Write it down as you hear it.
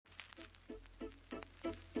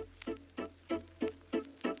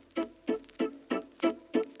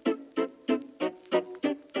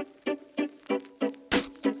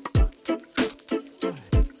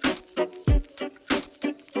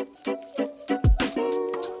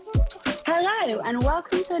and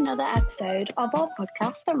welcome to another episode of our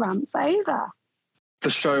podcast, The Rant's Over. The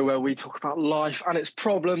show where we talk about life and its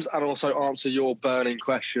problems and also answer your burning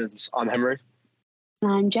questions. I'm Henry.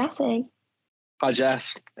 And I'm Jessie. Hi,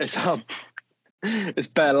 Jess. It's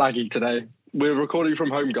bare laggy today. We're recording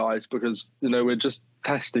from home, guys, because, we're just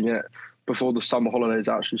testing it before the summer holidays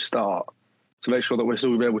actually start to make sure that we're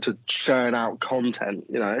still be able to churn out content,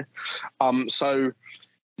 So,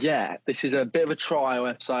 yeah, this is a bit of a trial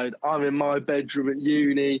episode. I'm in my bedroom at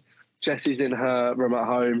uni. Jessie's in her room at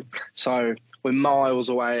home. So we're miles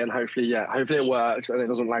away, and hopefully it works and it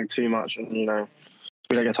doesn't lag too much, and we don't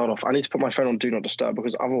get told off. I need to put my phone on Do Not Disturb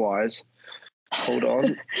because otherwise, hold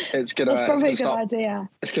on, it's gonna. That's probably a good idea.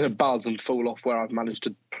 It's gonna buzz and fall off where I've managed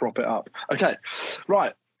to prop it up. Okay,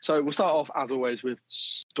 right. So we'll start off as always with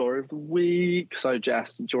story of the week. So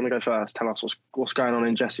Jess, do you want to go first? Tell us what's going on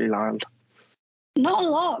in Jessie land. Not a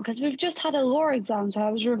lot, because we've just had a law exam, so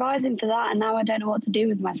I was revising for that, and now I don't know what to do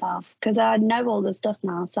with myself because I know all the stuff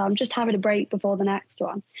now, so I'm just having a break before the next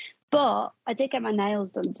one. But I did get my nails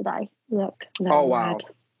done today. Look, oh wow, red.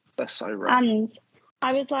 They're so red. And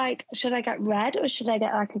I was like, should I get red or should I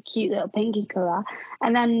get like a cute little pinky colour?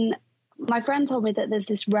 And then my friend told me that there's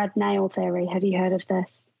this red nail theory. Have you heard of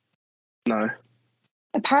this? No.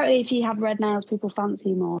 Apparently, if you have red nails, people fancy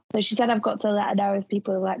you more. So she said I've got to let her know if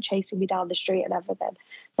people are like chasing me down the street and everything.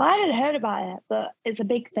 But I hadn't heard about it, but it's a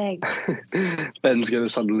big thing. Ben's going to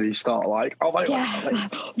suddenly start like, oh my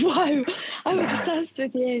God. Whoa, I'm obsessed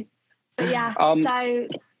with you. But yeah, so...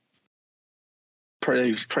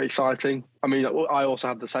 Pretty exciting. I mean, I also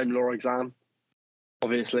had the same law exam,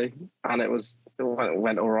 obviously, and it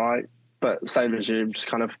went all right. But same as you, just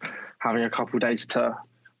kind of having a couple of days to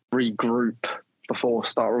regroup before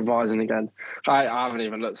start revising again. I haven't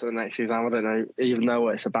even looked at the next exam. I don't even know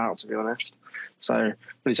what it's about, to be honest. So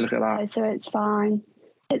we need to look at that. So it's fine.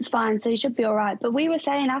 It's fine. So you should be all right. But we were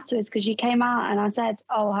saying afterwards, because you came out and I said,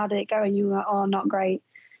 oh, how did it go? And you were, oh, not great.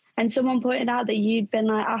 And someone pointed out that you'd been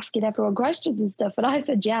like asking everyone questions and stuff. And I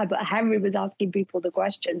said, yeah, but Henry was asking people the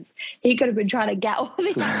questions. He could have been trying to get all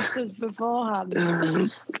the answers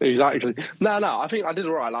beforehand. Exactly. No, I think I did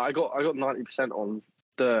all right. Like I got 90% on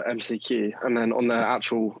the MCQ, and then on the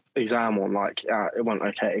actual exam one, it went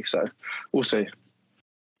okay. So we'll see.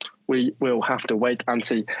 We will have to wait and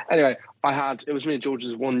see. Anyway, it was me and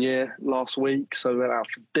George's 1 year last week, so we went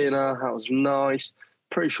out for dinner. That was nice.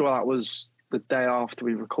 Pretty sure that was the day after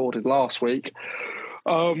we recorded last week.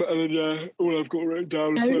 And then all I've got written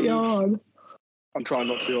down is I'm trying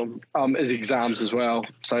not to is exams as well.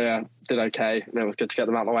 So yeah, did okay. And it was good to get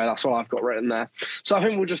them out of the way. That's all I've got written there. So I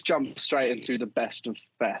think we'll just jump straight into the best of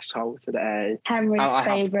best hole today. Henry's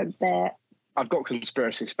favourite bit. I've got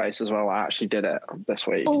conspiracy space as well. I actually did it this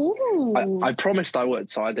week. Ooh. I promised I would,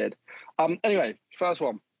 so I did. Anyway, first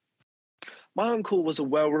one. My uncle was a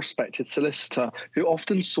well-respected solicitor who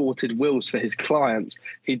often sorted wills for his clients.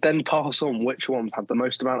 He'd then pass on which ones had the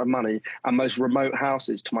most amount of money and most remote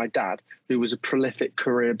houses to my dad, who was a prolific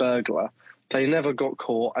career burglar. They never got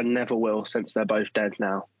caught and never will since they're both dead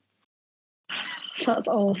now. That's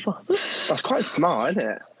awful. That's quite smart, isn't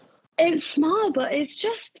it? It's smart, but it's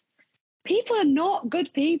just... people are not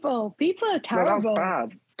good people. People are terrible. No,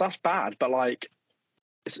 that's bad, but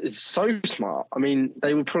it's so smart. I mean,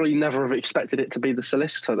 they would probably never have expected it to be the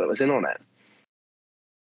solicitor that was in on it.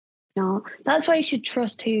 No, that's why you should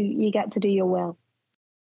trust who you get to do your will.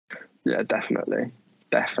 Yeah, definitely,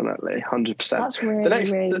 100%. That's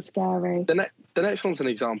really scary. The next one's an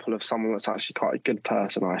example of someone that's actually quite a good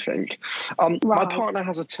person, I think. Right. My partner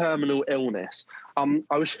has a terminal illness. I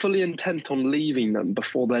was fully intent on leaving them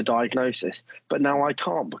before their diagnosis, but now I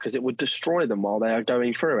can't because it would destroy them while they are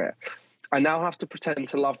going through it. I now have to pretend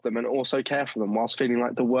to love them and also care for them whilst feeling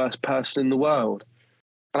like the worst person in the world.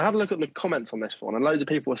 And I had a look at the comments on this one, and loads of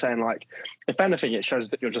people were saying, if anything, it shows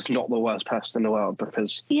that you're just not the worst person in the world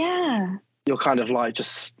because you're kind of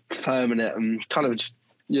just firming it and kind of just,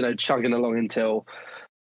 chugging along until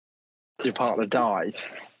your partner dies.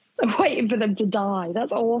 I'm waiting for them to die.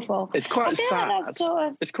 That's awful. It's quite sad.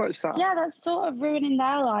 It's quite sad. Yeah, that's sort of ruining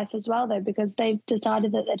their life as well, though, because they've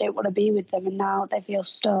decided that they don't want to be with them and now they feel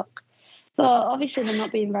stuck. But obviously they're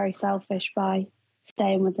not being very selfish by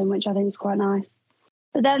staying with them, which I think is quite nice.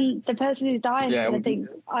 But then the person who's dying, I think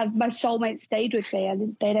my soulmate stayed with me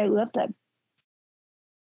and they don't love them.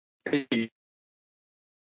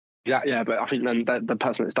 Yeah, but I think then the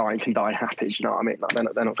person that's dying can die happy. Do you know what I mean?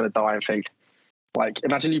 They're not going to die and think.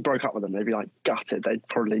 Imagine you broke up with them, they'd be gutted. That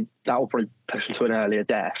will probably push them to an earlier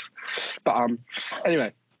death. But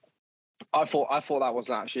anyway. I thought that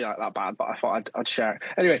wasn't actually that bad, but I thought I'd share it.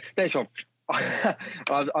 Anyway, next one.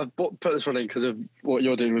 I've put this one in because of what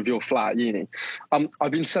you're doing with your flat at uni.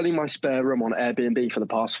 I've been selling my spare room on Airbnb for the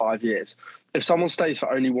past 5 years. If someone stays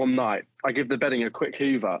for only one night, I give the bedding a quick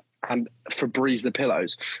hoover and Febreze the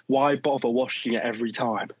pillows. Why bother washing it every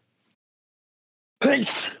time?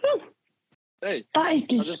 Peace. Hey, That is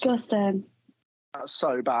disgusting. That's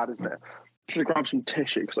so bad, isn't it? I'm going to grab some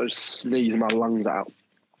tissue because I just sneezed my lungs out.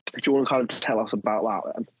 Do you want to kind of tell us about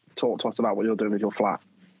that then? Talk to us about what you're doing with your flat.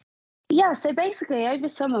 Yeah, so basically over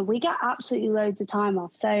summer we get absolutely loads of time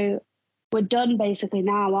off. So we're done basically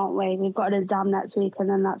now, aren't we? We've got an exam next week and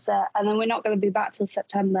then that's it. And then we're not going to be back till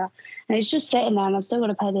September. And it's just sitting there and I'm still going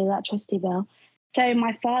to pay the electricity bill. So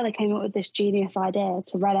my father came up with this genius idea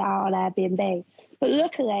to rent it out on Airbnb. But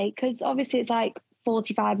luckily, because obviously it's like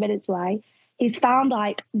 45 minutes away, he's found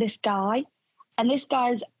like this guy. And this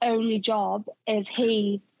guy's only job is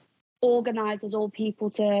he organises all people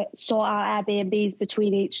to sort out Airbnbs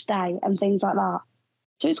between each stay and things like that.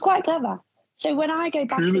 So it's quite clever. So when I go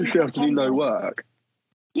back, you literally have to do no work.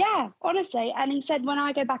 Yeah, honestly. And he said when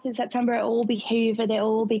I go back in September, it'll all be hoovered,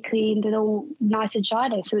 it'll all be cleaned, and all nice and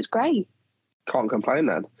shiny. So it's great. Can't complain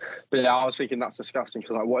then. But yeah, I was thinking that's disgusting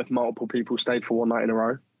because like, what if multiple people stayed for one night in a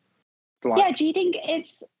row? Like, yeah, do you think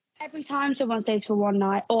it's every time someone stays for one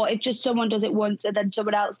night, or if just someone does it once and then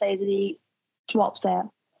someone else stays and he swaps it?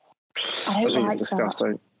 I don't think it's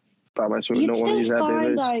disgusting. That makes me not want to use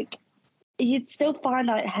Airbnb. You'd still find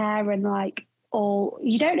like hair and like all.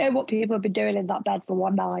 You don't know what people have been doing in that bed for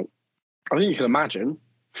one night. I think you can imagine.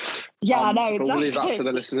 Yeah, I know, exactly. We'll leave that to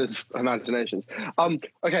the listeners' imaginations.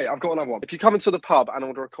 Okay, I've got another one. If you come into the pub and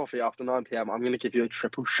order a coffee after 9 p.m, I'm going to give you a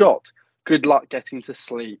triple shot. Good luck getting to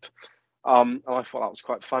sleep. And I thought that was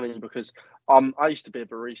quite funny because I used to be a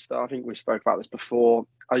barista. I think we spoke about this before.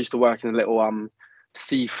 I used to work in a little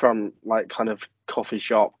seafront like kind of coffee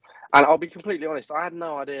shop, and I'll be completely honest, I had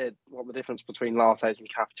no idea what the difference between lattes and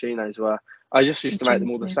cappuccinos were. I just used to make them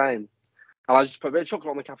all the same, and I just put a bit of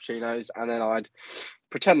chocolate on the cappuccinos, and then I'd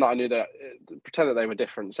pretend that they were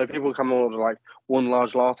different. So people would come and order like one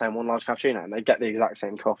large latte and one large cappuccino, and they get the exact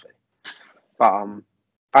same coffee. But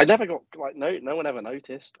I never got like no one ever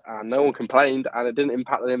noticed, and no one complained, and it didn't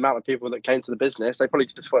impact the amount of people that came to the business. They probably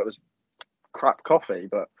just thought it was crap coffee,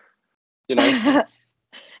 but you know.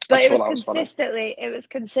 But it was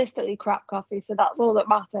consistently crap coffee, so that's all that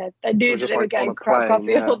mattered. They knew that they were getting crap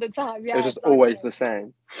coffee all the time. Yeah, it was just always the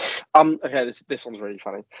same. Okay, this one's really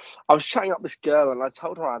funny. I was chatting up this girl and I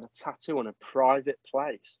told her I had a tattoo in a private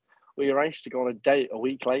place. We arranged to go on a date a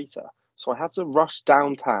week later, so I had to rush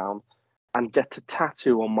downtown and get a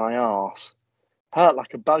tattoo on my arse. Hurt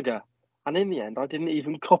like a bugger, and in the end, I didn't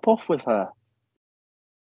even cop off with her.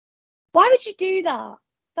 Why would you do that?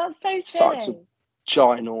 That's so silly. Such a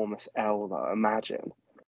ginormous L, though. Imagine.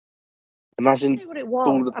 I don't know what it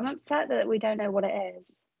was. I'm upset that we don't know what it is.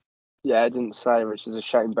 Yeah, it didn't say, which is a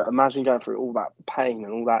shame. But imagine going through all that pain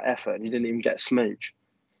and all that effort, and you didn't even get a smooch.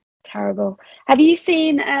 Terrible. Have you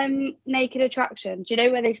seen Naked Attraction? Do you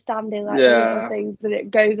know where they stand in like little things and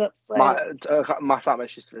it goes up slowly? My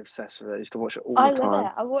flatmate used to be obsessed with it. I used to watch it all the time. I love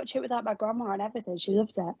it. I watch it without my grandma and everything. She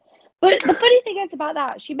loves it. But the funny thing is about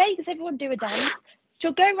that, she makes everyone do a dance.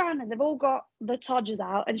 She'll go around and they've all got the todgers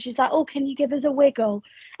out and she's like, oh, can you give us a wiggle?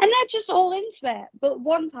 And they're just all into it. But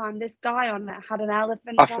one time this guy on there had an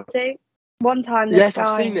elephant tattoo. One time this guy...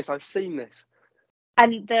 I've seen this.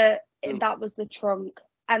 And that was the trunk.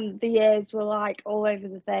 And the ears were like all over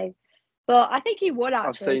the thing. But I think he would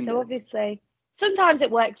actually. So obviously, sometimes it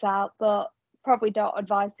works out, but probably don't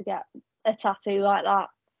advise to get a tattoo like that.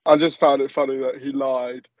 I just found it funny that he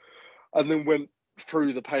lied and then went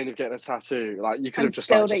through the pain of getting a tattoo. Like you could have just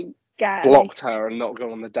blocked her and not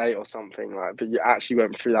gone on the date or something. Like, but you actually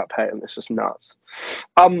went through that pain. It's just nuts.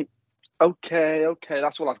 Okay.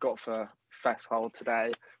 That's all I've got for Festival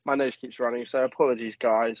today. My nose keeps running, so apologies,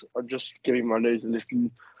 guys. I'm just giving my nose a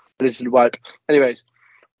little wipe. Anyways,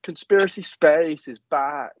 Conspiracy Space is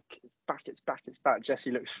back. It's back. Jessie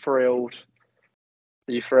looks thrilled.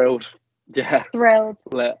 Are you thrilled? Yeah. Thrilled.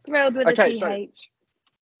 Lit. Thrilled with a TH. So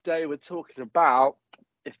today we're talking about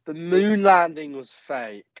if the moon landing was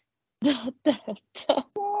fake. What?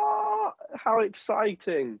 How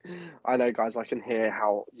exciting. I know, guys, I can hear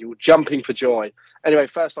how you're jumping for joy. Anyway,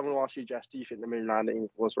 first I'm going to ask you, Jess, do you think the moon landing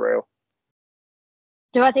was real?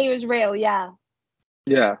 Do I think it was real? Yeah.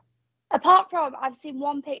 Yeah. Apart from, I've seen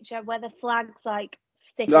one picture where the flag's like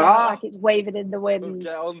sticking out like it's waving in the wind. We'll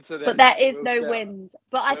get on to this. But there is no wind.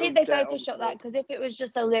 But I think they photoshopped that because if it was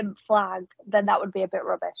just a limp flag, then that would be a bit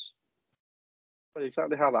rubbish. Well,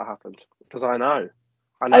 exactly how that happened. Because I know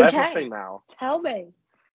everything now. Tell me.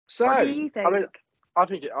 So, what do you think? I mean, I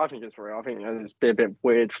think it's real. I think it'd be a bit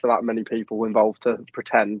weird for that many people involved to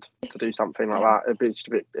pretend to do something like that. It'd be just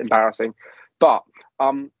a bit embarrassing. But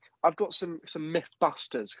I've got some myth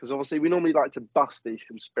busters, because obviously we normally like to bust these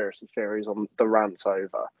conspiracy theories on the rants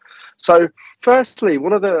over. So, firstly,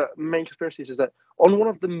 one of the main conspiracies is that on one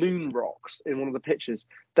of the moon rocks in one of the pictures,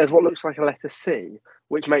 there's what looks like a letter C,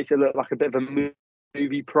 which makes it look like a bit of a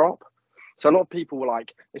movie prop. So a lot of people were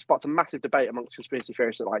like, it sparked a massive debate amongst conspiracy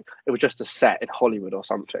theorists that like it was just a set in Hollywood or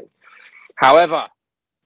something. However,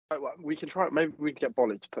 we can try. Maybe we can get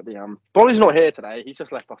Bolly to put the Bolly's not here today. He's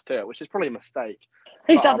just left us to it, which is probably a mistake.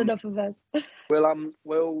 He's had enough of us.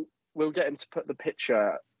 We'll get him to put the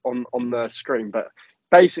picture on the screen. But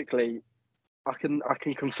basically, I can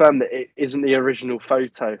confirm that it isn't the original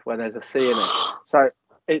photo where there's a C in it. So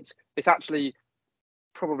it's actually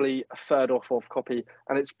probably a third or fourth copy,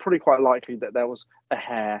 and it's pretty quite likely that there was a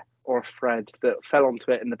hair or a thread that fell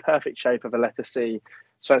onto it in the perfect shape of a letter C.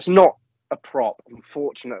 So it's not a prop,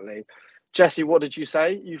 unfortunately. Jessie, what did you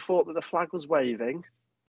say? You thought that the flag was waving?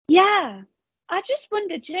 Yeah. I just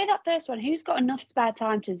wondered, do you know that first one? Who's got enough spare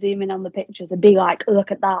time to zoom in on the pictures and be like,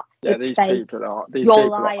 look at that. Yeah, it's these fake. people are. You're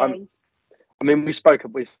lying. I mean, we spoke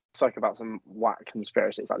about some whack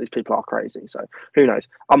conspiracies. Like, these people are crazy. So who knows?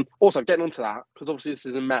 Also, getting onto that, because obviously this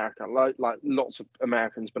is America. Like lots of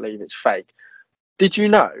Americans believe it's fake. Did you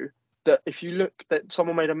know that if you look, that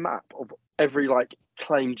someone made a map of every like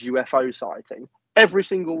claimed UFO sighting, every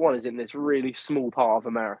single one is in this really small part of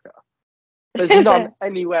America. There's none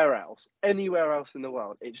anywhere else in the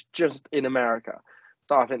world. It's just in America.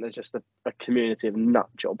 So I think there's just a community of nut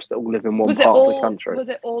jobs that all live in one part of the country. Was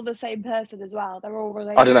it all the same person as well? They're all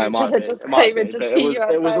related. I don't know.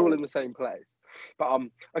 It was all in the same place. But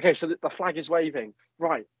okay. So the flag is waving.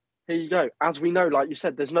 Right, here you go. As we know, like you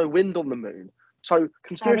said, there's no wind on the moon. So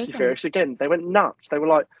conspiracy theorists again, they went nuts. They were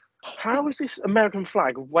like, "How is this American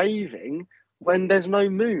flag waving when there's no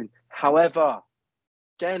moon?" However,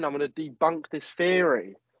 again, I'm going to debunk this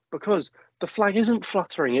theory, because the flag isn't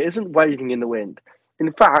fluttering. It isn't waving in the wind.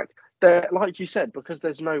 In fact, like you said, because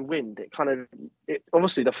there's no wind,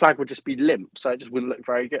 obviously the flag would just be limp, so it just wouldn't look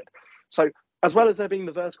very good. So as well as there being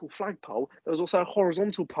the vertical flagpole, there was also a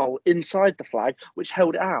horizontal pole inside the flag which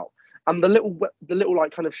held it out. And the little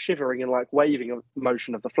like kind of shivering and like waving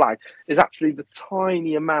motion of the flag is actually the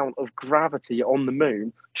tiny amount of gravity on the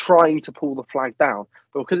moon trying to pull the flag down.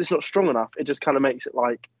 But because it's not strong enough, it just kind of makes it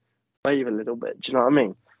like wave a little bit. Do you know what I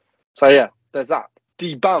mean? So yeah, there's that.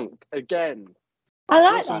 Debunked again. I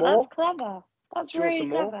like that. That's clever. That's really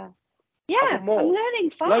clever. Yeah, I'm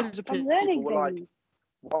learning facts. Loads of people I'm learning were things.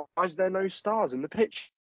 Like, why is there no stars in the pictures?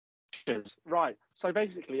 Right. So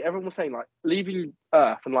basically, everyone was saying, like, leaving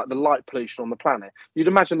Earth and like the light pollution on the planet, you'd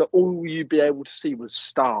imagine that all you'd be able to see was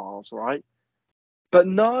stars, right? But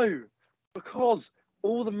no, because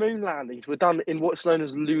all the moon landings were done in what's known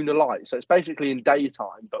as lunar light. So it's basically in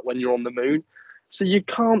daytime, but when you're on the moon. So you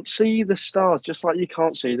can't see the stars, just like you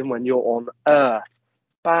can't see them when you're on Earth.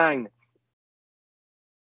 Bang.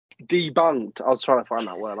 Debunked. I was trying to find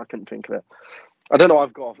that word. I couldn't think of it. I don't know.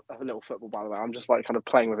 I've got a little football, by the way. I'm just like kind of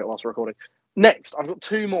playing with it whilst recording. Next, I've got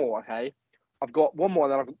two more, okay? I've got one more,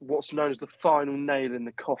 and then I've got what's known as the final nail in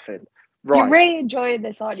the coffin. Right. You're really enjoying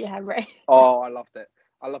this, aren't you, Henry? Oh, I loved it.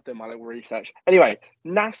 I loved doing my little research. Anyway,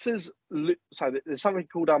 there's something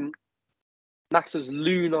called NASA's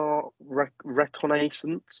Lunar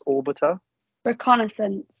Reconnaissance Orbiter.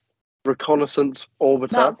 Reconnaissance Orbiter.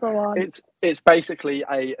 That's the one. It's basically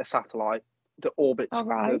a satellite that orbits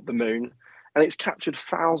the moon, and it's captured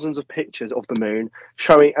thousands of pictures of the moon,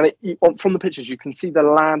 showing. And from the pictures, you can see the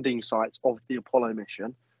landing sites of the Apollo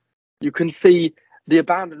mission. You can see the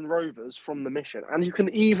abandoned rovers from the mission, and you can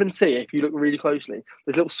even see, if you look really closely,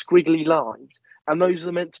 there's little squiggly lines, and those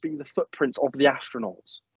are meant to be the footprints of the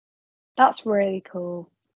astronauts. That's really cool.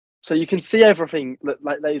 So you can see everything that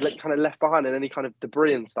like they kind of left behind, and any kind of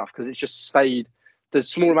debris and stuff, because it's just stayed. The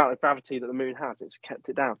small amount of gravity that the moon has, it's kept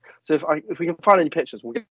it down. So if we can find any pictures,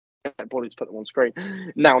 we'll get Bolly to put them on screen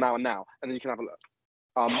now, and then you can have a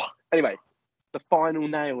look. Anyway, the final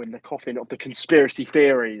nail in the coffin of the conspiracy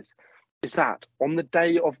theories is that on the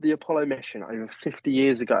day of the Apollo mission over 50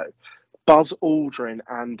 years ago, Buzz Aldrin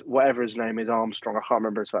and whatever his name is, Armstrong, I can't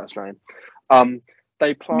remember his first name,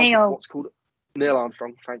 they planted what's called Neil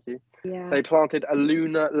Armstrong, thank you. Yeah. They planted a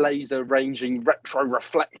lunar laser ranging retro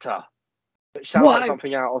reflector. It sounds like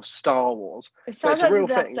something out of Star Wars. It sounds like real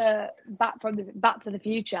thing. Back to the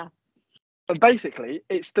Future. And basically,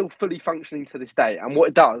 it's still fully functioning to this day. And what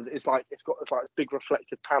it does is it's got this big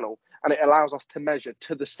reflective panel, and it allows us to measure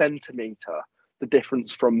to the centimetre the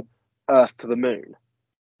difference from Earth to the moon,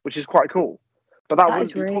 which is quite cool. But that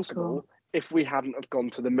wouldn't be possible if we hadn't have gone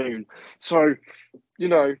to the moon. So, you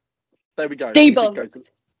know, there we go. Debunked.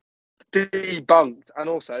 Debunked. And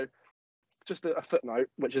also, just a footnote,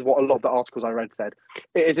 which is what a lot of the articles I read said,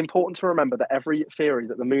 it is important to remember that every theory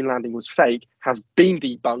that the moon landing was fake has been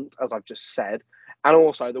debunked, as I've just said, and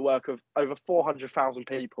also the work of over 400,000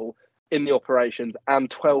 people in the operations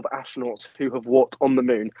and 12 astronauts who have walked on the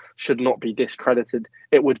moon should not be discredited.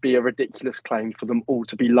 It would be a ridiculous claim for them all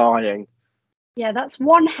to be lying. Yeah, that's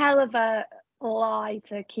one hell of a lie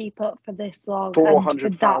to keep up for this long and for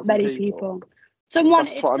that many people.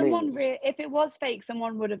 If it was fake,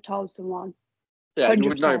 someone would have told someone. Yeah, 100%. you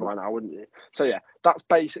would know by now, wouldn't you? So yeah, that's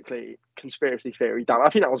basically conspiracy theory done. I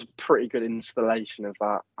think that was a pretty good installation of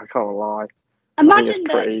that. I can't lie. Imagine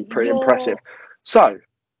pretty impressive. So,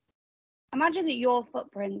 imagine that your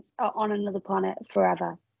footprints are on another planet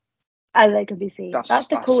forever, and they could be seen. That's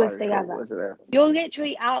the coolest thing ever. Isn't it? You're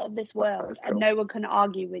literally out of this world, and no one can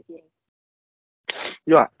argue with you.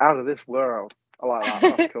 You're out of this world. I like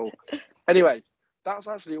that. That's cool. Anyways, that's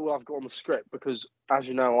actually all I've got on the script because, as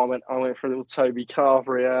you know, I went for a little Toby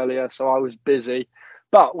Carvery earlier, so I was busy.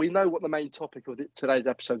 But we know what the main topic of today's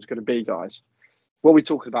episode is going to be, guys. What are we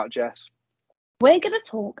talking about, Jess? We're going to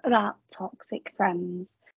talk about toxic friends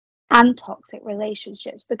and toxic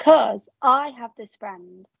relationships because I have this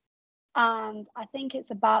friend and I think it's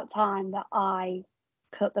about time that I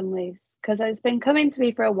cut them loose because it's been coming to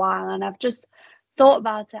me for a while and I've just thought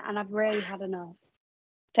about it and I've really had enough.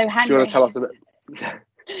 So, Henry, do you want to tell us a bit?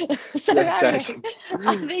 So, yes, Henry,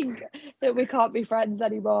 I think that we can't be friends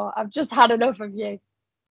anymore. I've just had enough of you.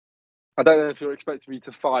 I don't know if you're expecting me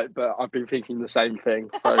to fight, but I've been thinking the same thing.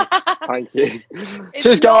 So, thank you.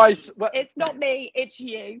 Cheers, guys. It's not me, it's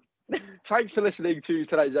you. Thanks for listening to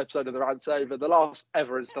today's episode of The Rants Over, the last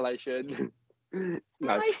ever installation.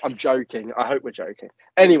 No, I'm joking. I hope we're joking.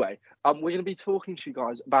 Anyway, we're going to be talking to you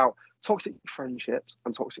guys about toxic friendships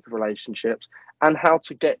and toxic relationships and how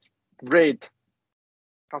to get rid,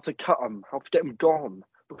 how to cut them, how to get them gone.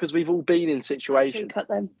 Because we've all been in situations. Don't cut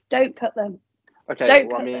them. Don't cut them. Okay,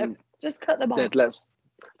 don't cut them. Just cut them off. Let's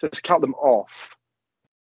just cut them off.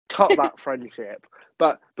 Cut that friendship.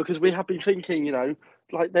 But because we have been thinking, you know,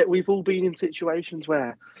 like that we've all been in situations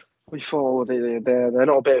where we thought they're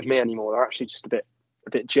not a bit of me anymore. They're actually just a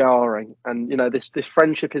bit jarring, and you know this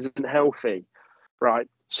friendship isn't healthy, right?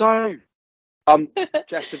 So,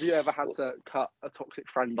 Jess, have you ever had to cut a toxic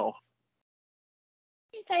friend off?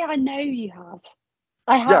 You say I know you have.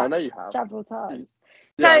 I have. Yeah, I know you have several times.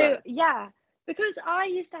 Yeah, so because I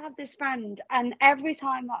used to have this friend, and every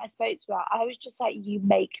time that I spoke to her, I was just like, "You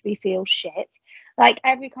make me feel shit." Like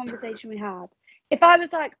every conversation we had. If I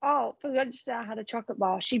was like, oh, for lunch today I had a chocolate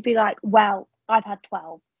bar, she'd be like, well, I've had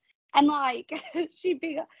 12. And like, I'd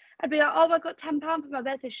be like, oh, I got £10 for my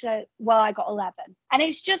birthday. She'd say, well, I got 11. And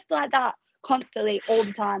it's just like that constantly all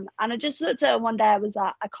the time. And I just looked at her one day, I was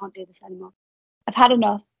like, I can't do this anymore. I've had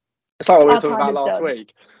enough. It's like what we were talking about last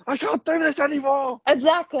week. I can't do this anymore.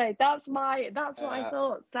 Exactly. That's what I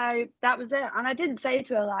thought. So that was it. And I didn't say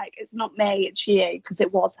to her, like, it's not me, it's you, because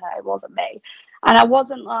it was her, it wasn't me. And I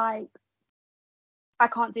wasn't like, I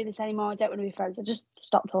can't do this anymore. I don't want to be friends. I just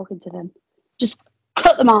stopped talking to them. Just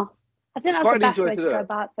cut them off. I think that's the best way to go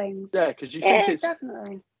about things. Yeah, because you think it's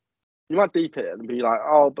definitely. You might deep it and be like,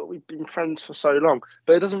 oh, but we've been friends for so long.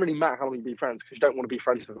 But it doesn't really matter how long you've been friends because you don't want to be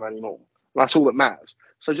friends with them anymore. And that's all that matters.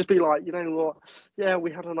 So just be like, you know what? Yeah,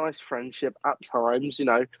 we had a nice friendship at times, you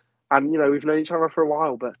know, and you know we've known each other for a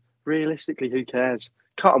while. But realistically, who cares?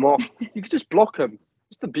 Cut them off. You could just block them.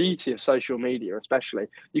 It's the beauty of social media, especially.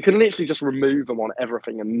 You can literally just remove them on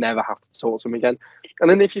everything and never have to talk to them again.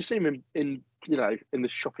 And then if you see them in you know, in the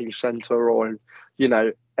shopping centre or in, you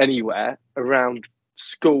know, anywhere around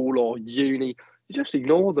school or uni, you just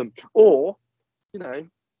ignore them. Or, you know,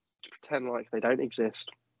 just pretend like they don't exist.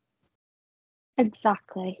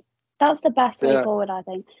 Exactly. That's the best way forward, I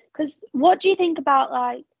think. Because what do you think about,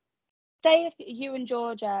 like, say if you and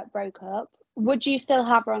Georgia broke up, would you still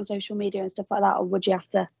have her on social media and stuff like that, or would you have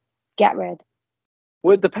to get rid?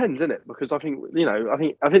 Well, it depends, isn't it? Because I think, you know, I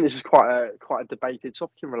think this is quite a debated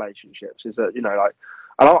topic in relationships. Is that, you know, like,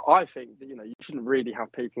 and I think that, you know, you shouldn't really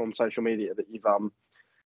have people on social media that you've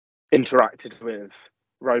interacted with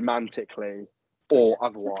romantically or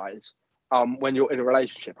otherwise when you're in a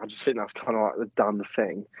relationship. I just think that's kind of like the done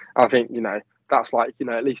thing. I think, you know, that's like, you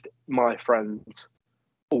know, at least my friends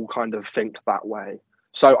all kind of think that way.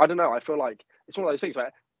 So I don't know. I feel like it's one of those things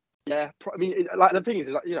where, yeah, I mean, like the thing is,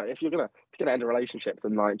 like, you know, if you're gonna end a relationship,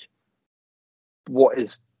 then like, what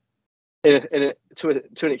is to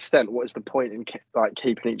an extent, what is the point in like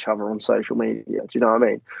keeping each other on social media? Do you know what I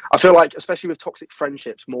mean? I feel like, especially with toxic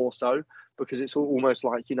friendships, more so because it's almost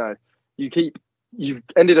like, you know, you've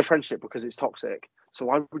ended a friendship because it's toxic. So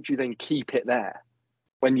why would you then keep it there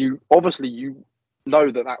when you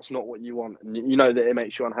know that that's not what you want, and you know that it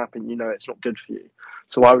makes you unhappy, and you know it's not good for you.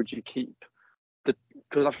 So why would you keep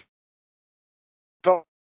because I felt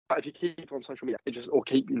like if you keep on social media, or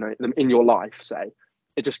keep them in your life, say,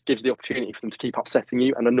 it just gives the opportunity for them to keep upsetting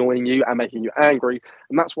you and annoying you and making you angry,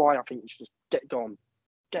 and that's why I think you should just get gone,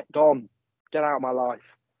 get out of my life.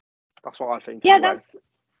 That's what I think. Yeah, anyway.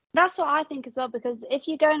 That's what I think as well, because if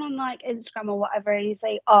you're going on like Instagram or whatever and you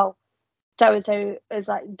say, oh, so and so has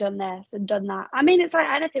like done this and done that. I mean, it's like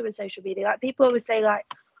anything with social media. Like people always say like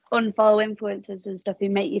unfollow influencers and stuff who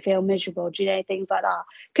make you feel miserable. Do you know, things like that?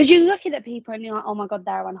 Because you're looking at people and you're like, oh my God,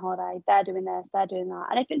 they're on holiday, they're doing this, they're doing that.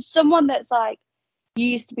 And if it's someone that's like you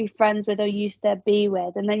used to be friends with or used to be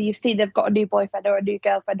with, and then you see they've got a new boyfriend or a new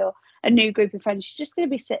girlfriend or a new group of friends, you're just going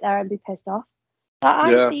to be sit there and be pissed off.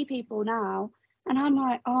 Like I see people now and I'm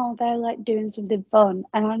like, oh, they're like doing something fun,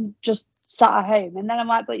 and I'm just sat at home. And then I'm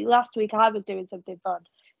like, but last week I was doing something fun.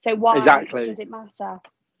 So why does it matter?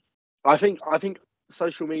 I think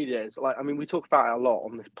social media is like, I mean, we talk about it a lot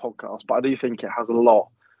on this podcast, but I do think it has a lot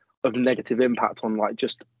of negative impact on like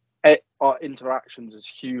just our interactions as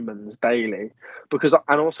humans daily,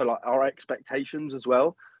 and also like our expectations as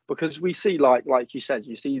well. Because we see like you said,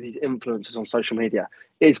 you see these influencers on social media.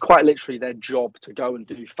 It's quite literally their job to go and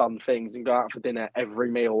do fun things and go out for dinner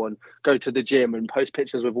every meal and go to the gym and post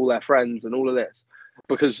pictures with all their friends and all of this,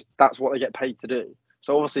 because that's what they get paid to do.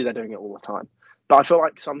 So obviously they're doing it all the time. But I feel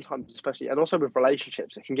like sometimes, especially, and also with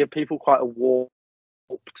relationships, it can give people quite a warped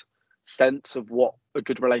sense of what a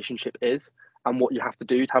good relationship is and what you have to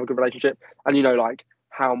do to have a good relationship. And like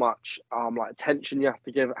how much like attention you have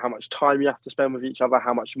to give, how much time you have to spend with each other,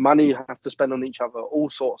 how much money you have to spend on each other, all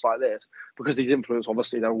sorts like this. Because these influencers,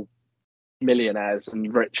 obviously, they're all millionaires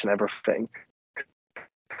and rich and everything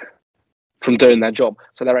from doing their job.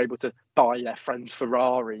 So they're able to buy their friends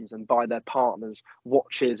Ferraris and buy their partners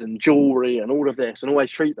watches and jewelry and all of this and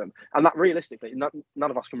always treat them. And that realistically,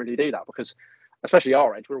 none of us can really do that, because especially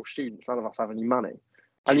our age, we're all students, none of us have any money.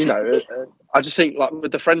 And I just think like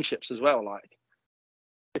with the friendships as well, like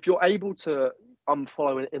if you're able to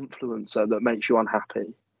unfollow an influencer that makes you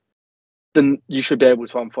unhappy, then you should be able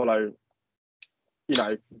to unfollow,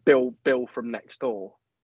 Bill from next door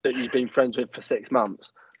that you've been friends with for 6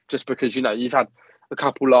 months, just because you've had a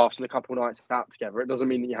couple laughs and a couple nights out together. It doesn't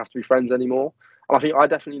mean that you have to be friends anymore. And I think I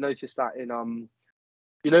definitely noticed that in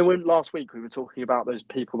when last week we were talking about those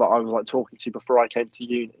people that I was like talking to before I came to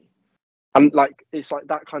uni, and like it's like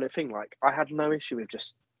that kind of thing. Like I had no issue with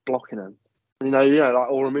just blocking them. Like,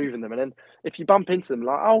 or removing them. And then if you bump into them,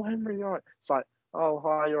 like, oh, Henry, you're right. It's like, oh,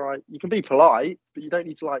 hi, you're right. You can be polite, but you don't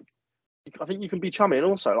need to, like, I think you can be chummy. And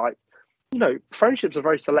also, like, friendships are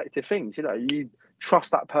very selective things. You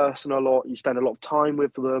trust that person a lot. You spend a lot of time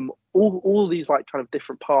with them. All these, like, kind of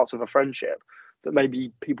different parts of a friendship that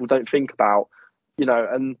maybe people don't think about,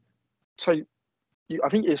 And so I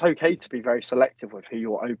think it's okay to be very selective with who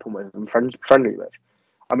you're open with and friendly with.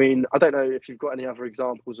 I mean, I don't know if you've got any other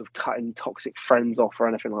examples of cutting toxic friends off or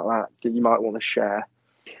anything like that you might want to share.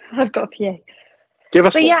 I've got a few. Give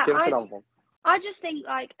us another one. I just think,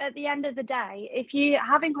 like, at the end of the day, if you're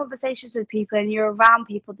having conversations with people and you're around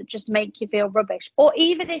people that just make you feel rubbish, or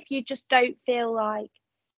even if you just don't feel like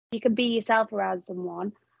you can be yourself around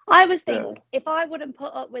someone, I always think if I wouldn't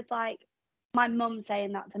put up with, like, my mum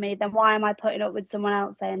saying that to me, then why am I putting up with someone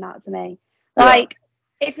else saying that to me? Like,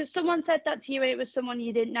 if someone said that to you and it was someone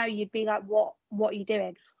you didn't know, you'd be like, what are you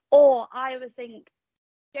doing? Or I always think,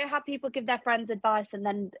 how people give their friends advice and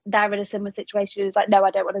then they're in a similar situation. It's like, no,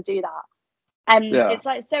 I don't want to do that. And it's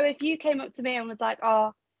like, so if you came up to me and was like,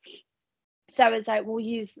 oh, so it's like, we'll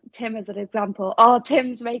use Tim as an example. Oh,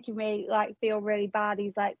 Tim's making me like feel really bad.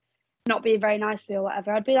 He's like not being very nice to me or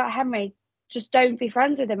whatever. I'd be like, Henry, just don't be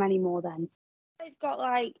friends with him anymore then. I've got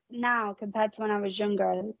like now compared to when I was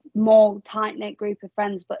younger, more tight-knit group of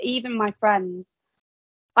friends, but even my friends,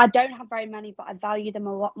 I don't have very many, but I value them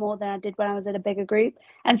a lot more than I did when I was in a bigger group.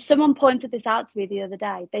 And someone pointed this out to me the other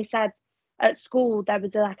day. They said at school there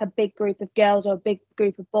was like a big group of girls or a big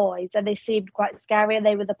group of boys, and they seemed quite scary and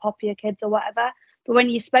they were the popular kids or whatever. But when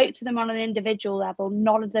you spoke to them on an individual level,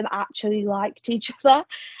 none of them actually liked each other,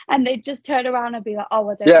 and they'd just turn around and be like, oh,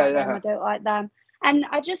 I don't like them, I don't like them. And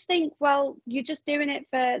I just think, well, you're just doing it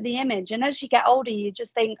for the image. And as you get older, you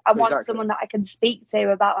just think, I want someone that I can speak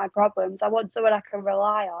to about my problems. I want someone I can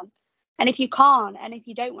rely on. And if you can't, and if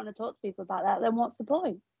you don't want to talk to people about that, then what's the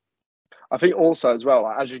point? I think also as well,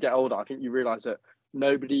 like, as you get older, I think you realise that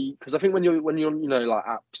because I think when you're like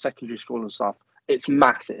at secondary school and stuff, it's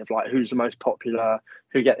massive. Like who's the most popular,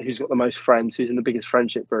 who's got the most friends, who's in the biggest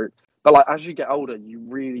friendship group. But like as you get older, you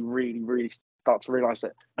really, really, really start to realise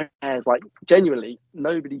that like genuinely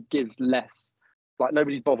nobody gives less. Like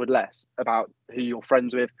nobody's bothered less about who you're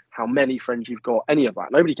friends with, how many friends you've got, any of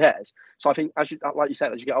that. Nobody cares. So I think like you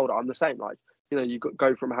said, as you get older, I'm the same. Like you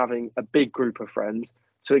go from having a big group of friends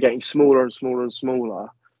to getting smaller and smaller and smaller,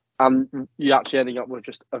 and you actually ending up with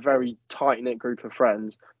just a very tight knit group of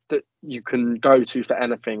friends that you can go to for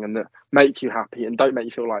anything and that make you happy and don't make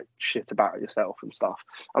you feel like shit about yourself and stuff.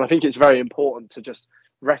 And I think it's very important to just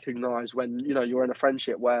recognize when you're in a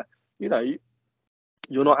friendship where you're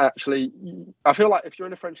not actually. I feel like if you're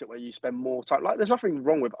in a friendship where you spend more time, like there's nothing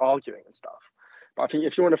wrong with arguing and stuff, but I think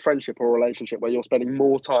if you're in a friendship or a relationship where you're spending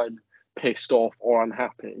more time pissed off or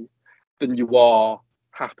unhappy than you are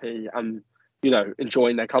happy and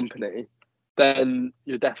enjoying their company, then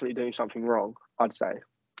you're definitely doing something wrong, I'd say.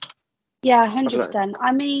 Yeah, 100%.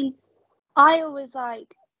 I mean, I always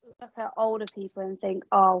look at older people and think,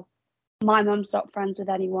 oh, my mum's not friends with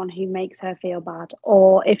anyone who makes her feel bad,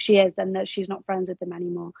 or if she is, then that she's not friends with them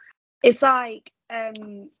anymore. It's like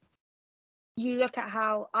you look at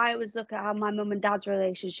how I always look at how my mum and dad's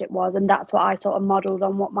relationship was, and that's what I sort of modelled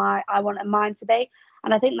on what I wanted mine to be,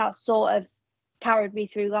 and I think that sort of carried me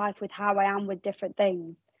through life with how I am with different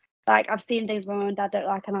things. Like I've seen things my mum and dad don't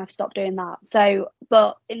like, and I've stopped doing that. So,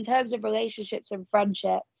 but in terms of relationships and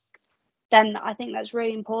friendships, then I think that's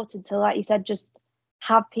really important to, like you said, just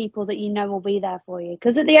have people that will be there for you.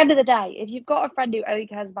 Because at the end of the day, if you've got a friend who only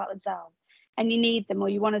cares about themselves and you need them, or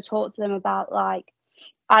you want to talk to them about, like,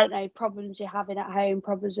 I don't know, problems you're having at home,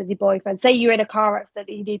 problems with your boyfriend, say you're in a car accident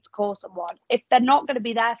and you need to call someone, if they're not going to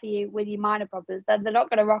be there for you with your minor problems, then they're not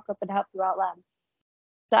going to rock up and help you out then.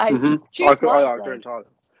 So I agree entirely.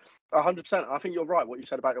 100%. I think you're right what you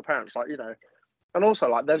said about your parents, and also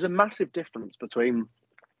like there's a massive difference between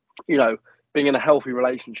being in a healthy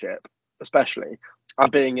relationship, especially,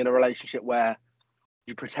 and being in a relationship where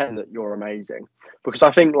you pretend that you're amazing. Because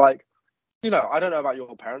I think I don't know about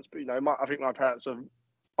your parents, but I think my parents are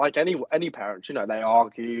like any parents. They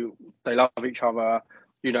argue, they love each other.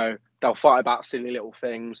 They'll fight about silly little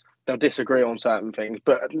things. They'll disagree on certain things,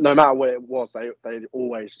 but no matter what it was, they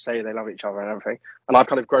always say they love each other and everything. And I've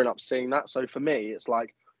kind of grown up seeing that. So for me, it's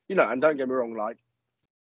like and don't get me wrong, like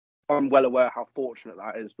I'm well aware how fortunate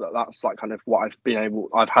that is. That's like kind of what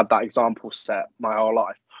I've had that example set my whole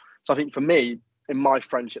life. So I think for me, in my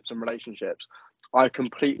friendships and relationships, I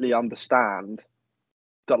completely understand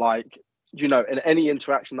that, in any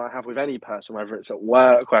interaction that I have with any person, whether it's at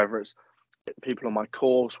work, whether it's people on my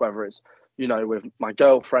course, whether it's, with my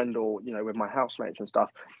girlfriend or, with my housemates and stuff,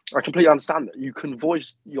 I completely understand that you can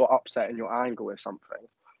voice your upset and your anger with something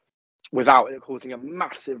without it causing a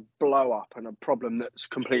massive blow up and a problem that's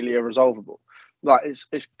completely irresolvable. Like it's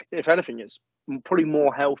if anything, it's probably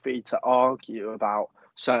more healthy to argue about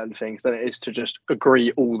certain things than it is to just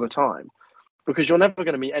agree all the time, because you're never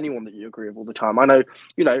going to meet anyone that you agree with all the time. I know,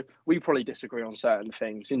 we probably disagree on certain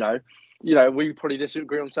things, we probably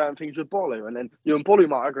disagree on certain things with Bolu, and then you and Bolu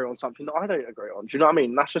might agree on something that I don't agree on. Do you know what I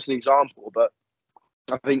mean? That's just an example, but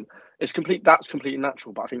I think that's completely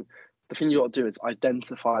natural. But I think the thing you got to do is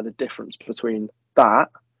identify the difference between that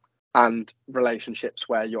and relationships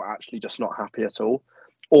where you're actually just not happy at all,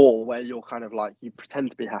 or where you're kind of like you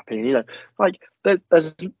pretend to be happy. And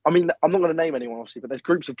there's I'm not going to name anyone obviously, but there's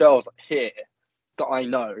groups of girls here that I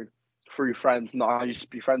know through friends and that I used to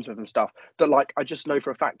be friends with and stuff that I just know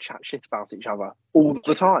for a fact chat shit about each other all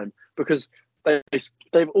the time, because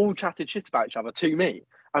they've all chatted shit about each other to me,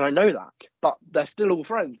 and I know that, but they're still all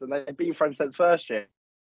friends and they've been friends since first year.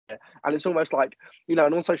 And it's almost like, and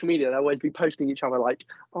on social media, they'll always be posting each other like,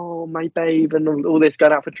 oh, my babe, and all this,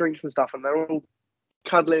 going out for drinks and stuff. And they're all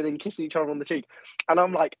cuddling and kissing each other on the cheek. And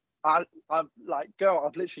I'm like, I'm like, girl,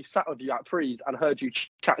 I've literally sat with you at Prees and heard you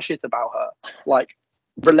chat shit about her,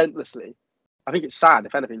 relentlessly. I think it's sad,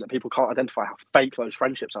 if anything, that people can't identify how fake those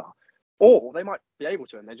friendships are. Or they might be able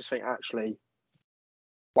to, and they just think, actually,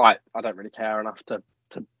 I don't really care enough to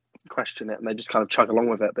question it, and they just kind of chug along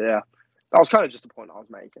with it. But yeah. That was kind of just the point I was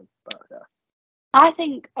making, but yeah. I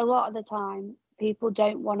think a lot of the time people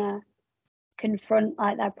don't want to confront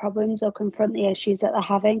their problems or confront the issues that they're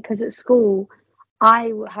having, because at school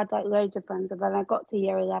I had loads of friends, and then I got to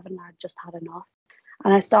year 11 and I just had enough,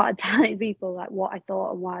 and I started telling people what I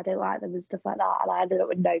thought and why I didn't like them and stuff like that, and I ended up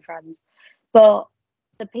with no friends. But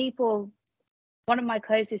one of my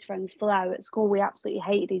closest friends, Flo, at school, we absolutely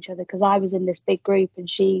hated each other because I was in this big group and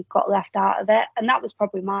she got left out of it, and that was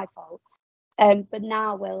probably my fault. But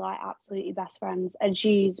now we're absolutely best friends, and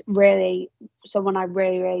she's really someone I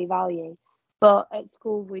really, really value. But at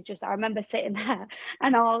school, I remember sitting there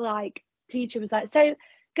and our teacher was like, so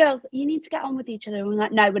girls, you need to get on with each other. And we're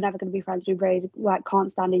like, no, we're never going to be friends. We really like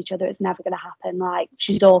can't stand each other. It's never going to happen. Like,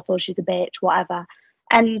 she's awful. She's a bitch. Whatever.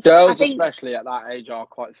 And Girls, I think, especially at that age, are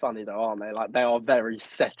quite funny though, aren't they? Like, they are very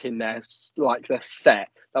set in their, like, they're set.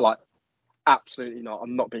 They're like, absolutely not.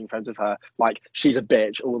 I'm not being friends with her. Like, she's a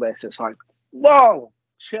bitch. All this. It's like, whoa,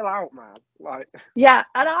 chill out, man. Like, yeah.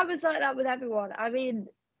 And I was like that with everyone. I mean,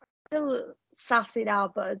 still sassy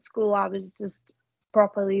now, but at school I was just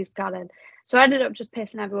proper loose cannon. So I ended up just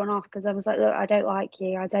pissing everyone off because I was like, look, I don't like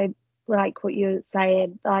you. I don't like what you're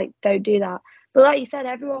saying. Like, don't do that. But like you said,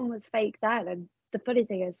 everyone was fake then. And the funny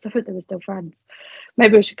thing is, some of them are still friends.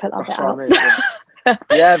 Maybe we should cut that bit out. I mean,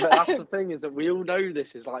 yeah, but that's the thing, is that we all know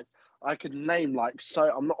this is like, I could name like, so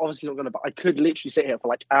I'm not obviously not going to, but I could literally sit here for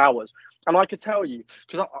like hours, and I could tell you,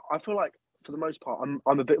 because I feel like for the most part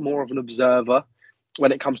I'm a bit more of an observer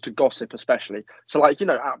when it comes to gossip, especially. So like,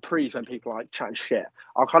 at prees when people are like chatting shit,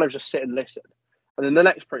 I'll kind of just sit and listen, and then the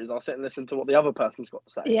next prees I'll sit and listen to what the other person's got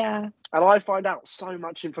to say. Yeah. And I find out so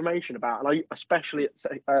much information about, and I, especially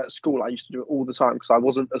at school, I used to do it all the time because I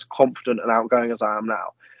wasn't as confident and outgoing as I am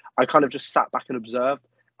now. I kind of just sat back and observed,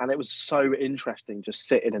 and it was so interesting just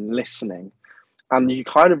sitting and listening. And you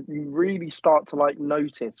really start to like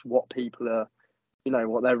notice what people are,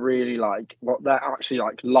 what they're really like, what they're actually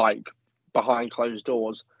like behind closed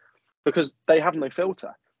doors, because they have no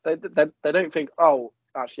filter. They don't think, oh,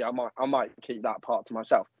 actually, I might keep that part to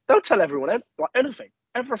myself. They'll tell everyone like anything,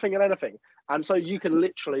 everything and anything. And so you can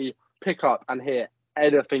literally pick up and hear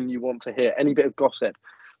anything you want to hear, any bit of gossip.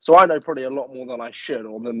 So I know probably a lot more than I should,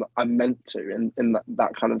 or than I'm meant to, in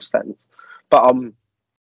that kind of sense. But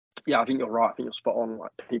yeah, I think you're right. I think you're spot on.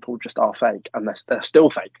 Like, people just are fake, and they're still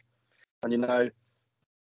fake. And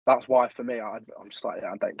that's why for me, I'm just like,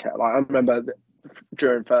 yeah, I don't care. Like, I remember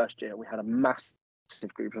during first year, we had a massive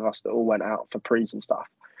group of us that all went out for prees and stuff,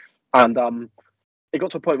 and it got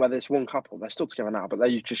to a point where this one couple, they're still together now, but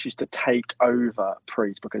they just used to take over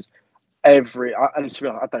prees because and to be honest,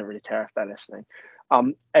 I don't really care if they're listening.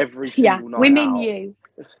 Every single night we mean out, you.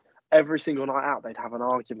 every single night out, they'd have an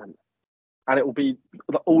argument, and it will be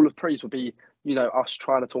all of prees would be, us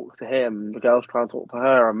trying to talk to him, the girls trying to talk to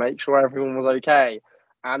her, and make sure everyone was okay.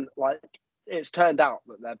 And like, it's turned out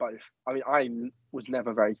that they're both. I mean, I was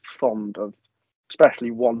never very fond of,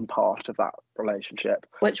 especially one part of that relationship.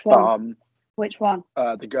 Which one? But, which one?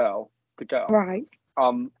 The girl. Right.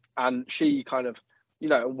 And she kind of,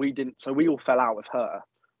 we didn't. So we all fell out with her,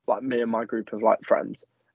 like me and my group of like friends.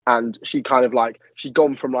 And she kind of like, she'd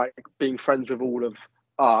gone from like being friends with all of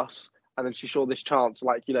us, and then she saw this chance,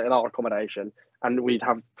 like, in our accommodation, and we'd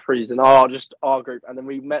have prees in our group, and then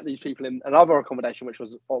we met these people in another accommodation, which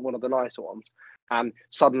was one of the nicer ones, and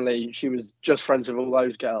suddenly she was just friends with all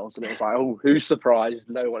those girls, and it was like, oh, who's surprised?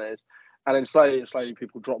 No one is. And then slowly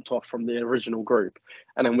people dropped off from the original group,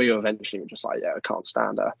 and then we eventually were just like, yeah, I can't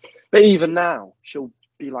stand her. But even now, she'll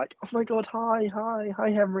be like, oh my god, hi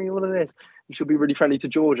Henry, all of this, and she'll be really friendly to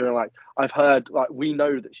Georgia, and like, I've heard, like, we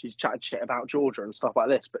know that she's chatted shit about Georgia and stuff like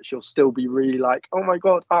this, but she'll still be really like, oh my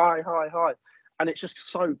god, hi, and it's just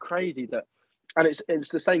so crazy that, and it's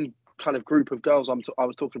the same kind of group of girls I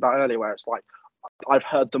was talking about earlier, where it's like, I've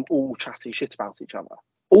heard them all chatting shit about each other,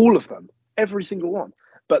 all of them, every single one,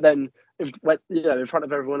 but then in front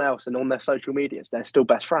of everyone else and on their social medias, they're still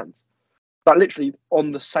best friends. Like, literally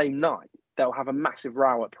on the same night, they'll have a massive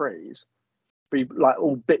row at prees, be like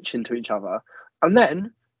all bitching to each other, and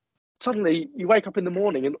then suddenly you wake up in the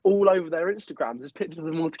morning and all over their Instagrams there's pictures of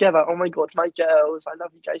them all together. Oh my god, my girls, I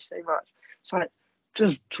love you guys so much. It's like,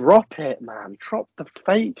 just drop it, man. Drop the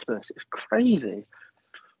fakeness. It's crazy.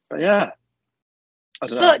 But yeah, I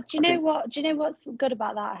don't know. But do you know what's good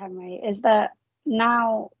about that, Henry, is that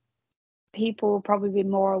now people will probably be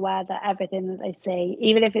more aware that everything that they see,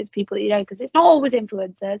 even if it's people that because it's not always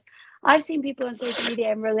influencers. I've seen people on social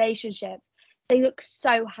media in relationships, they look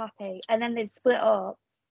so happy, and then they've split up,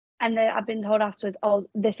 and I've been told afterwards, oh,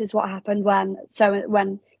 this is what happened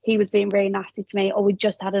when he was being really nasty to me, or we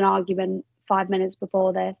just had an argument 5 minutes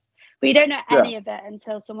before this. But you don't know any of it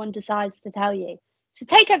until someone decides to tell you. So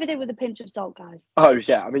take everything with a pinch of salt, guys. Oh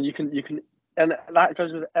yeah, I mean, you can, and that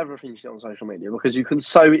goes with everything you see on social media, because you can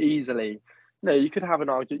so easily, you could have an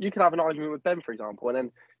argument. You could have an argument with Ben, for example,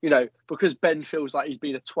 and then because Ben feels like he's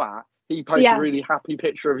been a twat, he posts a really happy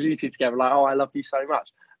picture of you two together, like, oh, I love you so much.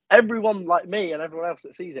 Everyone like me and everyone else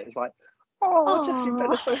that sees it is like, oh, Jessie and Ben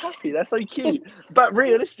are so happy, they're so cute. But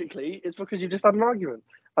realistically, it's because you just had an argument,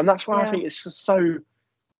 and that's why I think it's just so.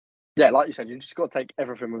 Yeah, like you said, you just got to take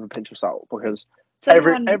everything with a pinch of salt, because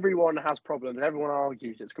everyone has problems, everyone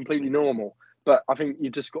argues, it's completely normal. But I think you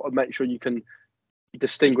just got to make sure you can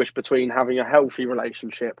distinguish between having a healthy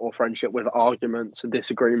relationship or friendship with arguments and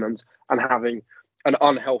disagreements and having an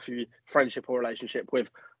unhealthy friendship or relationship with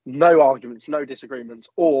no arguments, no disagreements,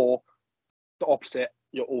 or the opposite,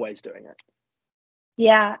 you're always doing it.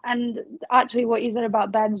 Yeah, and actually what you said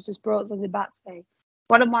about Ben's just brought something back to me.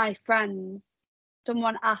 One of my friends,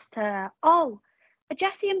 someone asked her, "Oh, are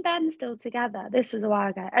Jessie and Ben still together?" This was a while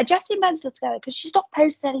ago. "Are Jessie and Ben still together?" Because she's not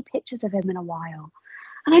posted any pictures of him in a while.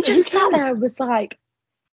 And I just sat there and was like,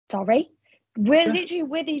 sorry? We're literally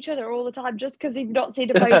with each other all the time just because you've not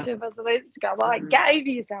seen a photo of us on Instagram. Like, get over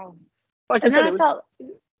yourself. Like and I said, then I felt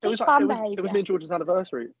such fan behaviour. It was me and George's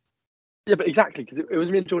anniversary. Yeah, but exactly, because it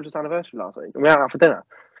was me and George's anniversary last week, and we went out for dinner,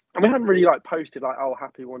 and we hadn't really like posted like, "Oh,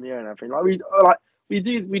 happy 1 year" and everything. Like we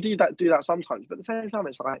do that sometimes, but at the same time,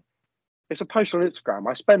 it's like it's a post on Instagram.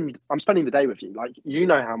 I'm spending the day with you. Like, you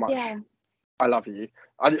know how much I love you.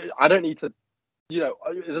 I don't need to,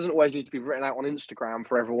 it doesn't always need to be written out on Instagram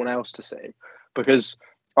for everyone else to see, because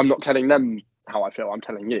I'm not telling them how I feel. I'm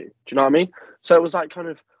telling you. Do you know what I mean? So it was like kind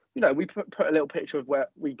of. We put a little picture of where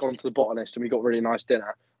we'd gone to the botanist and we got really nice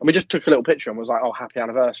dinner. And we just took a little picture and was like, "Oh, happy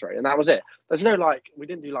anniversary." And that was it. There's no we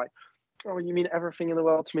didn't do "Oh, you mean everything in the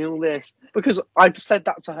world to me, all this." Because I've said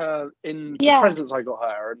that to her in the presents I got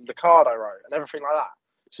her and the card I wrote and everything like that.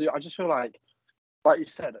 So I just feel like you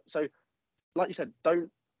said,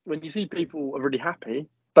 when you see people are really happy,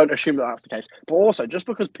 don't assume that that's the case. But also, just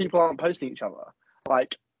because people aren't posting each other,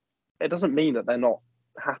 it doesn't mean that they're not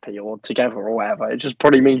happy or together or whatever. It just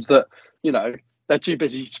probably means that they're too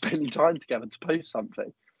busy spending time together to post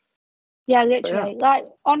something. Yeah, literally. Like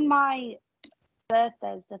on my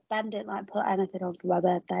birthdays, the Ben didn't put anything on for my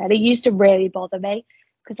birthday, and it used to really bother me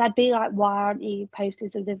because I'd be like, "Why aren't you posting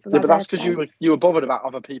something for my birthday?" But that's because you were bothered about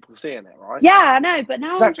other people seeing it, right? Yeah, I know. But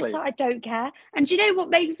now exactly. I'm just I don't care. And do you know what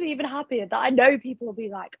makes me even happier? That I know people will be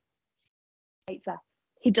like, "Hates her.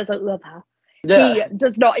 He doesn't love her. Yeah. He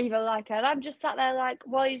does not even like her." And I'm just sat there like,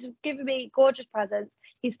 well, he's given me gorgeous presents.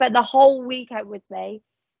 He spent the whole weekend with me.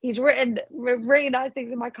 He's written really nice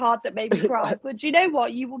things in my card that made me cry. But do you know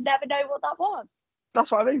what? You will never know what that was.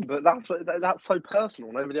 That's what I mean. But that's so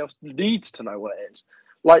personal. Nobody else needs to know what it is.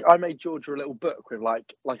 Like, I made Georgia a little book with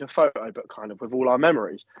like a photo book kind of with all our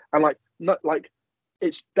memories, and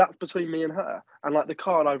that's between me and her, and the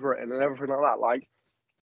card I've written and everything like that.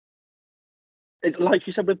 Like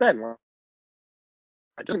you said with Ben,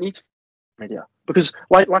 it doesn't need to be media, because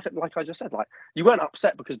like I just said, you weren't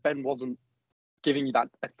upset because Ben wasn't giving you that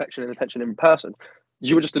affection and attention in person.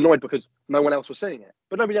 You were just annoyed because no one else was seeing it,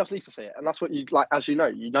 but nobody else needs to see it, and that's what you as you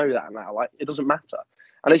know that now. It doesn't matter,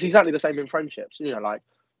 and it's exactly the same in friendships.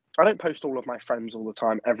 I don't post all of my friends all the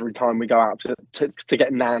time every time we go out to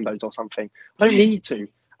get Nando's or something. I don't need to.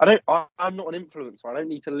 I'm not an influencer. I don't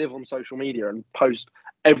need to live on social media and post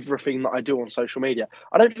everything that I do on social media.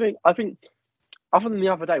 I think other than the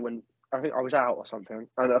other day when I think I was out or something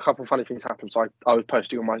and a couple of funny things happened, so I was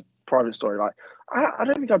posting on my private story. I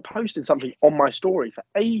don't think I posted something on my story for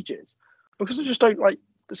ages because I just don't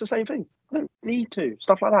it's the same thing. I don't need to.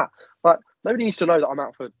 Stuff like that. Nobody needs to know that I'm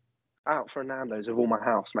out for a Nando's with all my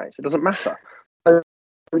housemates. It doesn't matter.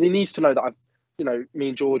 Nobody needs to know that me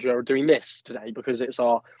and Georgia are doing this today because it's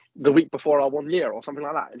the week before our 1 year or something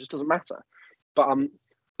like that. It just doesn't matter. But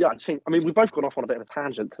yeah, I mean, we've both gone off on a bit of a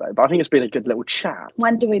tangent today, but I think it's been a good little chat.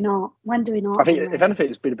 When do we not? I think, if anything,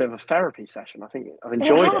 it's been a bit of a therapy session. I think I've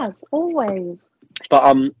enjoyed it. Always.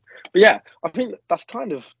 But yeah, I think that's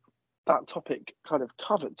kind of that topic kind of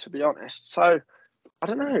covered, to be honest. So I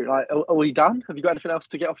don't know. Are we done? Have you got anything else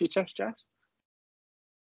to get off your chest, Jess?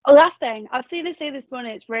 Oh, last thing. I've seen this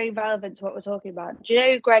morning. It's really relevant to what we're talking about. Do you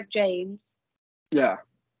know Greg James? Yeah.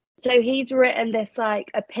 So he's written this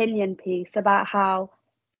opinion piece about how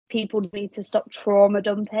people need to stop trauma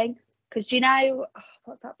dumping. Because do you know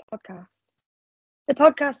what's that podcast? The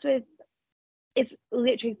podcast with it's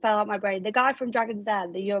literally fell out my brain. The guy from Dragon's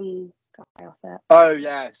Den, the young guy off it. Oh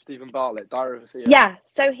yeah, Stephen Bartlett, Diary of a CEO. Yeah,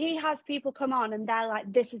 so he has people come on and they're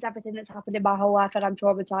like, "This is everything that's happened in my whole life, and I'm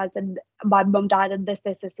traumatized, and my mum died, and this."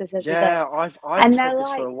 Yeah, I've said this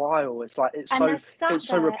for a while. It's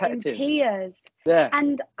so repetitive. In tears. Yeah.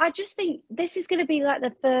 And I just think this is going to be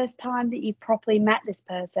the first time that you've properly met this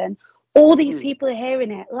person. All these people are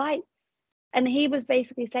hearing it, and he was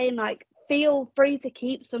basically saying feel free to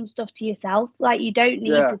keep some stuff to yourself. You don't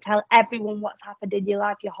need to tell everyone what's happened in your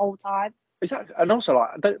life your whole time. Exactly, and also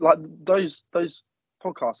those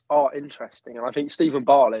podcasts are interesting, and I think Stephen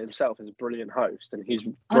Bartlett himself is a brilliant host, and he's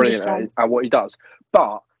brilliant at what he does.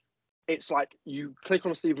 But it's you click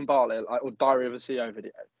on a Stephen Bartlett or Diary of a CEO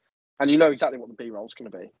video, and you know exactly what the B-roll is going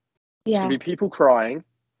to be. It's going to be people crying.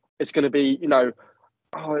 It's going to be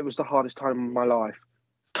oh, it was the hardest time of my life.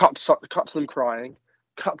 Cut to them crying,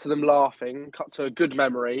 cut to them laughing, cut to a good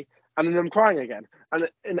memory, and then them crying again. And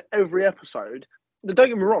in every episode, don't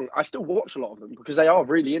get me wrong, I still watch a lot of them because they are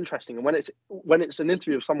really interesting. And when it's an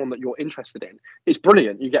interview of someone that you're interested in, it's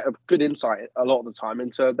brilliant. You get a good insight a lot of the time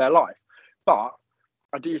into their life. But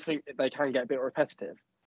I do think that they can get a bit repetitive.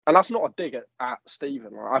 And that's not a dig at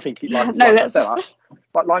Stephen. I think he, like I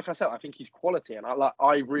said, I think he's quality, and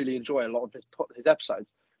I really enjoy a lot of his episodes.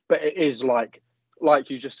 But it is like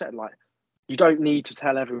you just said, like, you don't need to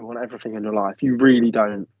tell everyone everything in your life. You really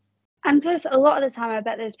don't. And plus, a lot of the time, I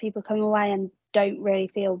bet there's people coming away and don't really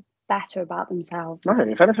feel better about themselves. No,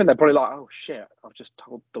 if anything, they're probably like, oh shit, I've just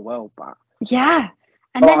told the world that. Yeah.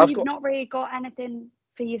 And then you've not really got anything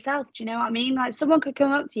for yourself. Do you know what I mean? Like, someone could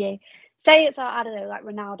come up to you, say it's like, I don't know, like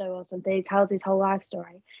Ronaldo or something. He tells his whole life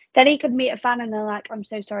story. Then he could meet a fan and they're like, I'm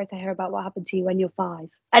so sorry to hear about what happened to you when you're 5.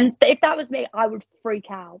 And if that was me, I would freak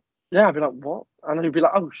out. Yeah, I'd be like, what? And then he'd be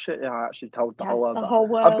like, oh shit, yeah, I actually told the whole world. The whole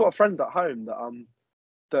world. I've got a friend at home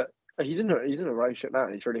that he's in a relationship now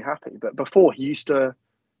and he's really happy. But before he used to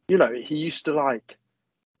like,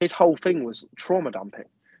 his whole thing was trauma dumping.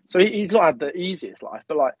 So he's not had the easiest life,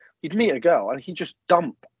 but like, he'd meet a girl and he'd just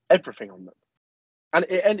dump everything on them.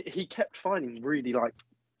 And he kept finding really like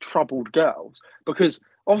troubled girls because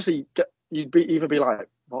obviously you'd either be like,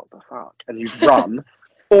 what the fuck? And you'd run.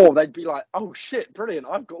 Or they'd be like, oh shit, brilliant,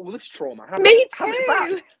 I've got all this trauma. Have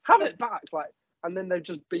it back. Like, and then they'd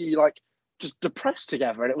just be like, just depressed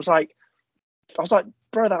together. And it was like, I was like,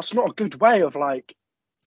 bro, that's not a good way of like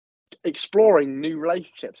exploring new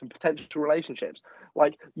relationships and potential relationships.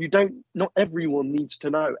 Like, not everyone needs to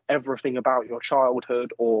know everything about your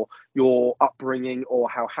childhood or your upbringing or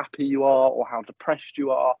how happy you are or how depressed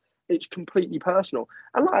you are. It's completely personal.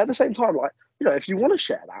 And like, at the same time, like, if you want to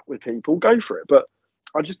share that with people, go for it. But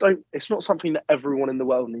I just don't, it's not something that everyone in the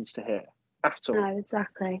world needs to hear at all. No,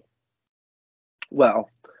 exactly. Well,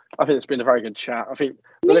 I think it's been a very good chat. I think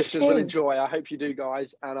the listeners will enjoy. I hope you do,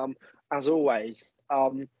 guys. And as always,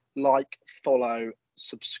 like, follow,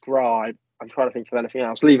 subscribe. I'm trying to think of anything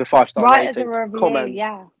else. Leave a 5-star rating. Write us a review, comment.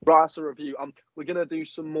 yeah. Write us a review. We're going to do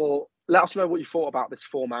some more. Let us know what you thought about this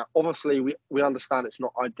format. Obviously, we understand it's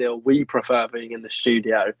not ideal. We prefer being in the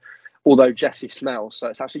studio. Although Jessie smells, so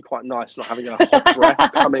it's actually quite nice not having a hot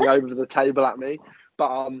breath coming over the table at me.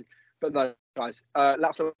 But no, guys, let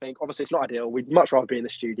us know what you think. Obviously, it's not ideal. We'd much rather be in the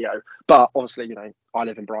studio. But obviously, I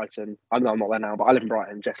live in Brighton. I'm not there now, but I live in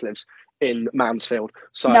Brighton. Jess lives in Mansfield.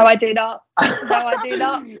 So no, I do not. No, I do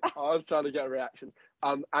not. I was trying to get a reaction.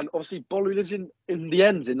 And obviously, Bolu lives in the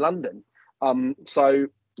ends in London. So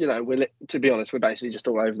to be honest, we're basically just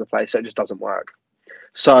all over the place. So it just doesn't work.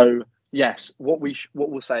 So yes, what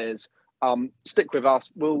we'll say is, stick with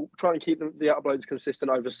us. We'll try and keep the uploads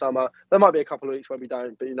consistent over summer. There might be a couple of weeks where we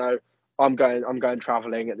don't, but I'm going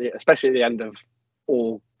traveling especially at the end of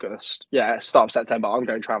August. Yeah, start of September. I'm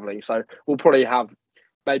going traveling, so we'll probably have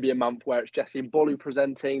maybe a month where it's Jessie and Bolu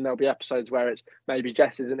presenting. There'll be episodes where it's maybe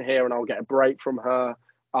Jess isn't here and I'll get a break from her.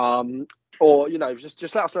 Or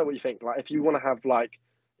just let us know what you think. Like, if you want to have like,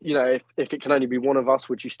 if it can only be one of us,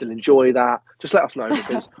 would you still enjoy that? Just let us know,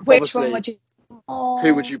 because which one would you?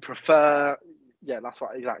 Who would you prefer? Yeah, that's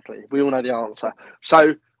right, exactly. We all know the answer.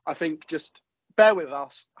 So I think just bear with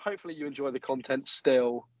us. Hopefully you enjoy the content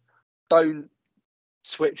still. Don't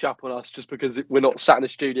switch up on us just because we're not sat in a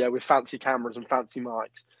studio with fancy cameras and fancy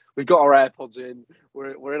mics. We've got our AirPods in.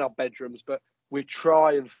 We're in our bedrooms, but we're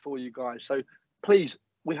trying for you guys. So please,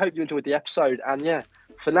 we hope you enjoyed the episode. And yeah,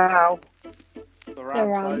 for now, the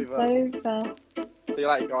rant's over. See you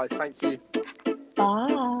later, guys. Thank you.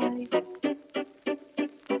 Bye.